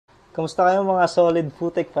Kamusta kayo mga solid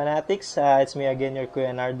footek fanatics? It's me again, your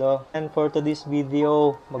Kuya Nardo. And for today's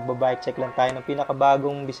video, magbabike check lang tayo ng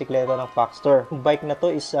pinakabagong bisikleta ng Foxter. Yung bike na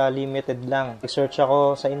to is limited lang. I-search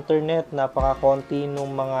ako sa internet, napaka-konti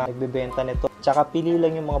nung mga nagbebenta nito. Tsaka pili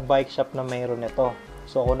lang yung mga bike shop na mayroon nito.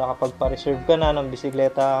 So kung nakapagpa-reserve ka na ng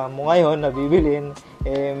bisikleta mo ngayon na bibilin,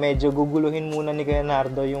 medyo guguluhin muna ni Kuya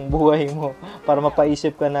Nardo yung buhay mo para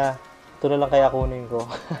mapaisip ka na ito na lang kaya kunin ko.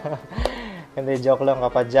 Hindi, joke lang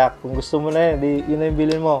kapadjak. Kung gusto mo na yun na yung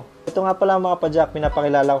bilhin mo. Ito nga pala mga kapadjak,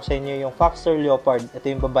 pinapakilala ko sa inyo yung Foxter Leopard. Ito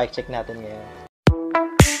yung babike check natin ngayon.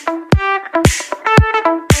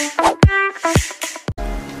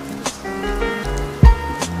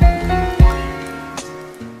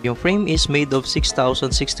 Yung frame is made of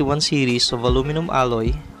 6061 series of aluminum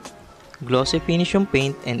alloy, glossy finish yung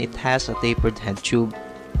paint, and it has a tapered head tube.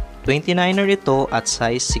 29er ito at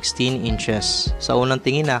size 16 inches. Sa unang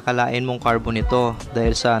tingin nakalain mong carbon ito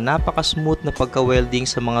dahil sa napaka-smooth na pagka-welding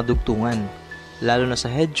sa mga dugtungan, lalo na sa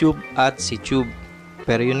head tube at seat tube.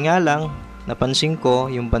 Pero yun nga lang, napansin ko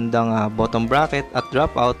yung bandang bottom bracket at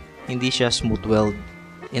dropout, hindi siya smooth weld.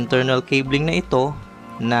 Internal cabling na ito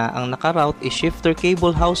na ang nakaroute is shifter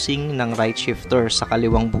cable housing ng right shifter sa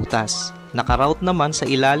kaliwang butas. Nakaroute naman sa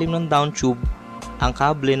ilalim ng down tube ang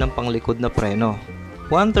kable ng panglikod na preno.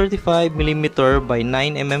 135mm by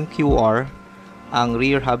 9mm QR ang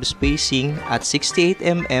rear hub spacing at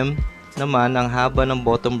 68mm naman ang haba ng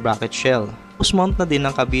bottom bracket shell. Post mount na din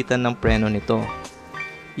ang kabitan ng preno nito.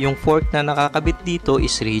 Yung fork na nakakabit dito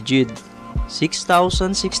is rigid.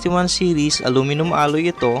 6061 series aluminum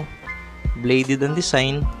alloy ito, bladed ang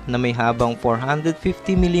design na may habang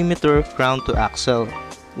 450mm crown to axle.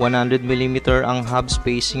 100mm ang hub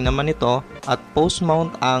spacing naman ito at post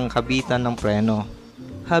mount ang kabitan ng preno.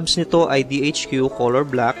 Hubs nito ay DHQ color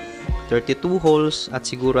black, 32 holes at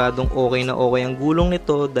siguradong okay na okay ang gulong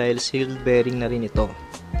nito dahil sealed bearing na rin ito.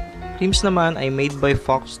 Rims naman ay made by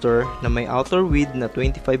Foxter na may outer width na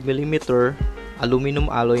 25mm aluminum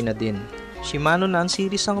alloy na din. Shimano na ang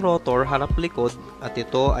series ang rotor harap likod at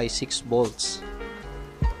ito ay 6 bolts.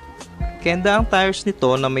 Ganda ang tires nito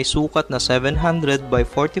na may sukat na 700 by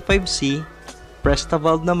 45C, Presta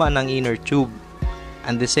valve naman ang inner tube.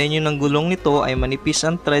 Ang disenyo ng gulong nito ay manipis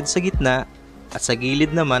ang thread sa gitna at sa gilid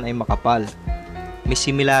naman ay makapal. May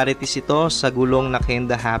similarities ito sa gulong na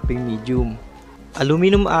Ganda Happy Medium.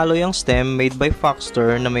 Aluminum alloy ang stem made by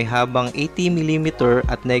Foxter na may habang 80mm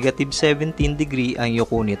at negative 17 degree ang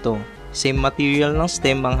yuko nito. Same material ng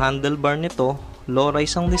stem ang handlebar nito, low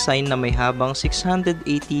rise ang design na may habang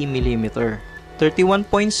 680mm.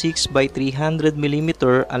 31.6 by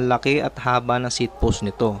 300mm ang laki at haba ng seat post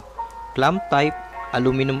nito. Clamp type,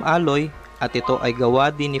 aluminum alloy at ito ay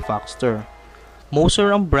gawa din ni Foxter.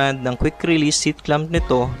 Moser ang brand ng quick release seat clamp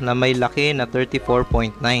nito na may laki na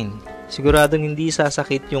 34.9. Siguradong hindi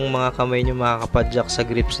sasakit yung mga kamay nyo mga kapadjak sa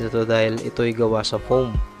grips nito dahil ito ay gawa sa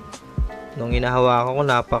foam. Nung inahawakan ko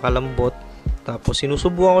napakalambot, tapos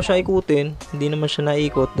sinusubukan ko siya ikutin, hindi naman siya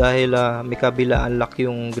naikot dahil may kabilaan lock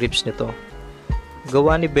yung grips nito.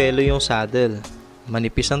 Gawa ni Bello yung saddle.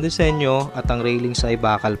 Manipis ang disenyo at ang railings ay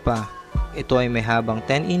bakal pa. Ito ay may habang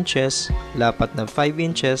 10 inches, lapat na 5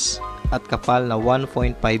 inches, at kapal na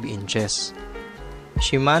 1.5 inches.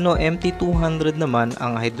 Shimano MT200 naman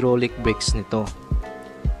ang hydraulic brakes nito.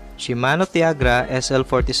 Shimano Tiagra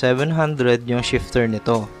SL4700 yung shifter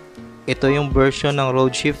nito. Ito yung version ng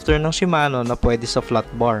road shifter ng Shimano na pwede sa flat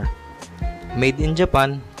bar. Made in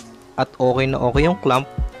Japan at okay na okay yung clamp,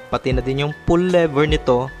 pati na din yung pull lever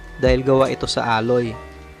nito dahil gawa ito sa alloy.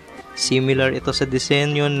 Similar ito sa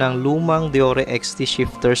disenyo ng lumang Deore XT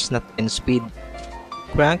shifters na 10-speed.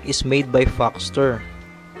 Crank is made by Foxter.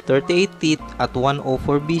 38 teeth at 104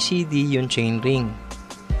 BCD yung chainring.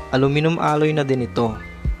 Aluminum alloy na din ito.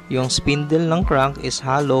 Yung spindle ng crank is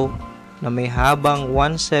hollow na may habang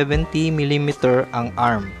 170mm ang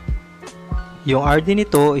arm. Yung RD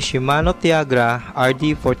nito is Shimano Tiagra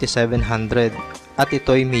RD4700 at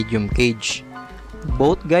ito ay medium cage.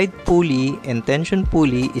 Both guide pulley and tension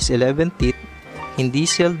pulley is 11 teeth, hindi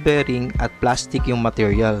sealed bearing at plastic yung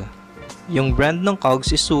material. Yung brand ng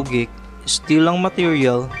cogs is Sugic, steel ang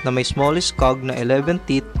material na may smallest cog na 11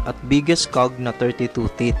 teeth at biggest cog na 32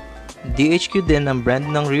 teeth. DHQ din ang brand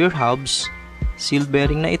ng rear hubs, sealed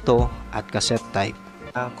bearing na ito at cassette type.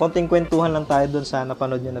 Konting kwentuhan lang tayo dun sa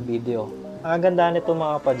napanood nyo na video. Ang ganda nito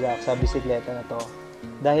mga kapadjak sa bisikleta na to.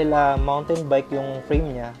 Dahil mountain bike yung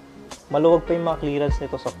frame niya, maluwag pa yung mga clearance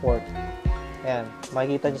nito sa fork. Ayan,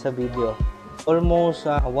 makikita nyo sa video. Almost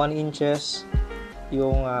 1 inches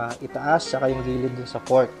yung itaas saka yung gilid dun sa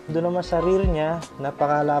fork. Doon naman sa rear niya,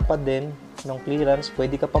 napakalapad din ng clearance.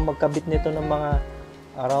 Pwede ka pa magkabit nito ng mga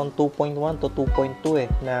Around 2.1 to 2.2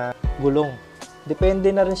 na gulong. Depende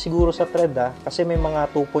na rin siguro sa thread kasi may mga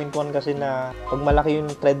 2.1 kasi na pag malaki yung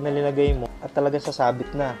thread na linagay mo at talaga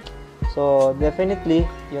sasabit na. So definitely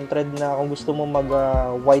yung thread na kung gusto mo mag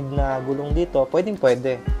wide na gulong dito, pwede.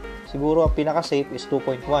 Siguro ang pinaka safe is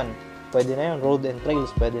 2.1. Pwede na yun, road and trails,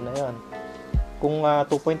 pwede na yun. Kung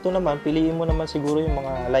 2.2 naman, piliin mo naman siguro yung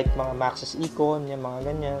mga mga Maxxis Econ, yung mga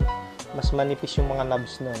ganyan. Mas manipis yung mga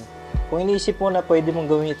knobs nun. Kung iniisip mo na pwede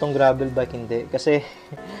mong gawin itong gravel bike, hindi. Kasi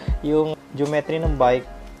yung geometry ng bike,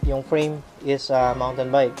 yung frame is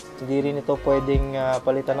mountain bike. Hindi rin ito pwedeng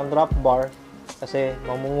palitan ng drop bar kasi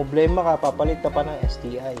mamumblema ka, papalit ka pa ng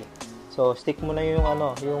STI. So stick mo na yung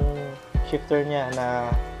yung shifter niya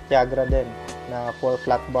na Tiagra din na 4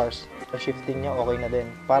 flat bars. So shifting niya okay na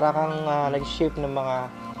din. Para kang nag-shift ng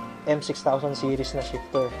mga M6000 series na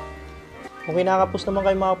shifter. Kung kinakapos naman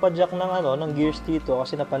kayo makapadjack ng gears dito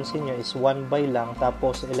kasi napansin nyo is 1 by lang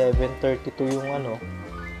tapos 1132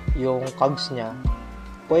 yung cogs niya,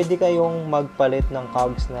 pwede kayong magpalit ng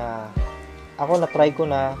cogs na ako na-try ko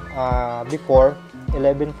na before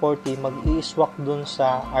 1140, mag-i-swap dun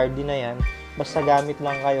sa RD na yan basta gamit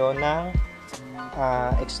lang kayo ng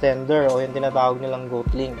extender o yung tinatawag nilang goat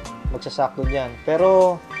link, magsasakto dyan.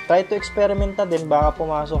 Pero try to experimenta din, baka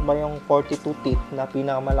pumasok ba yung 42 teeth na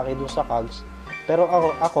pinakamalaki dun sa cogs. Pero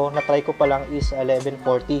ako na-try ko pa lang is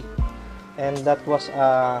 1140 and that was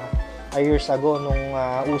years ago nung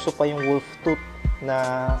uso pa yung wolf tooth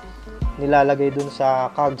na nilalagay dun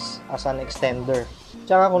sa cogs as an extender.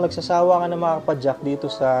 Tsaka kung nagsasawa ka na makapadjack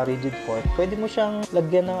dito sa rigid fork, pwede mo siyang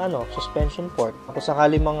lagyan ng suspension fork. Kung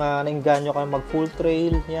sakali mga nainganyo ka mag full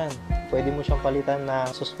trail, yan, pwede mo siyang palitan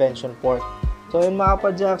ng suspension fork. So yun mga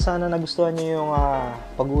kapadjack, sana nagustuhan nyo yung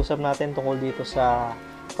pag-uusap natin tungkol dito sa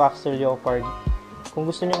Foxter Leopard. Kung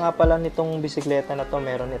gusto nyo nga pala nitong bisikleta na to,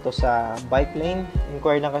 meron ito sa Bikelane.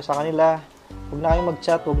 Inquire lang kayo sa kanila. Huwag na kayong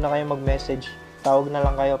mag-chat, huwag na kayong mag-message. Tawag na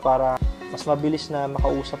lang kayo para mas mabilis na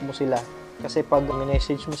makausap mo sila. Kasi pag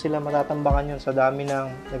message mo sila, matatambakan yun sa dami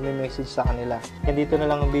ng nagme-message sa kanila. Yan dito na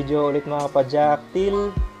lang ang video ulit mga kapadjack. Till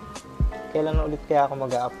kailan na ulit kaya ako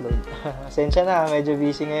mag-upload? Asensya na, medyo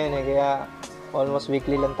busy ngayon kaya almost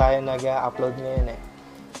weekly lang tayo nag-upload ngayon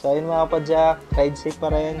So ayun mga kapadjack, ride safe pa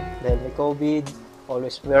rin dahil may COVID.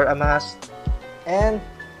 Always wear a mask. And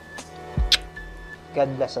God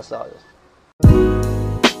bless us all.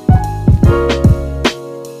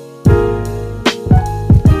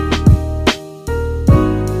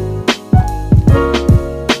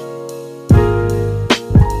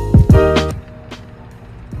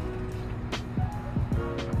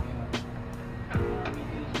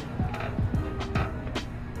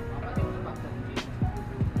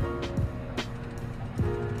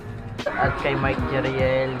 At kay Mike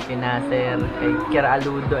Jeriel, kay Nasser, kay Kier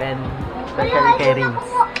Aludo, and especially kay Rins.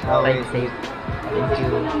 Ride safe. Thank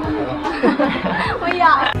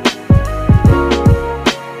you.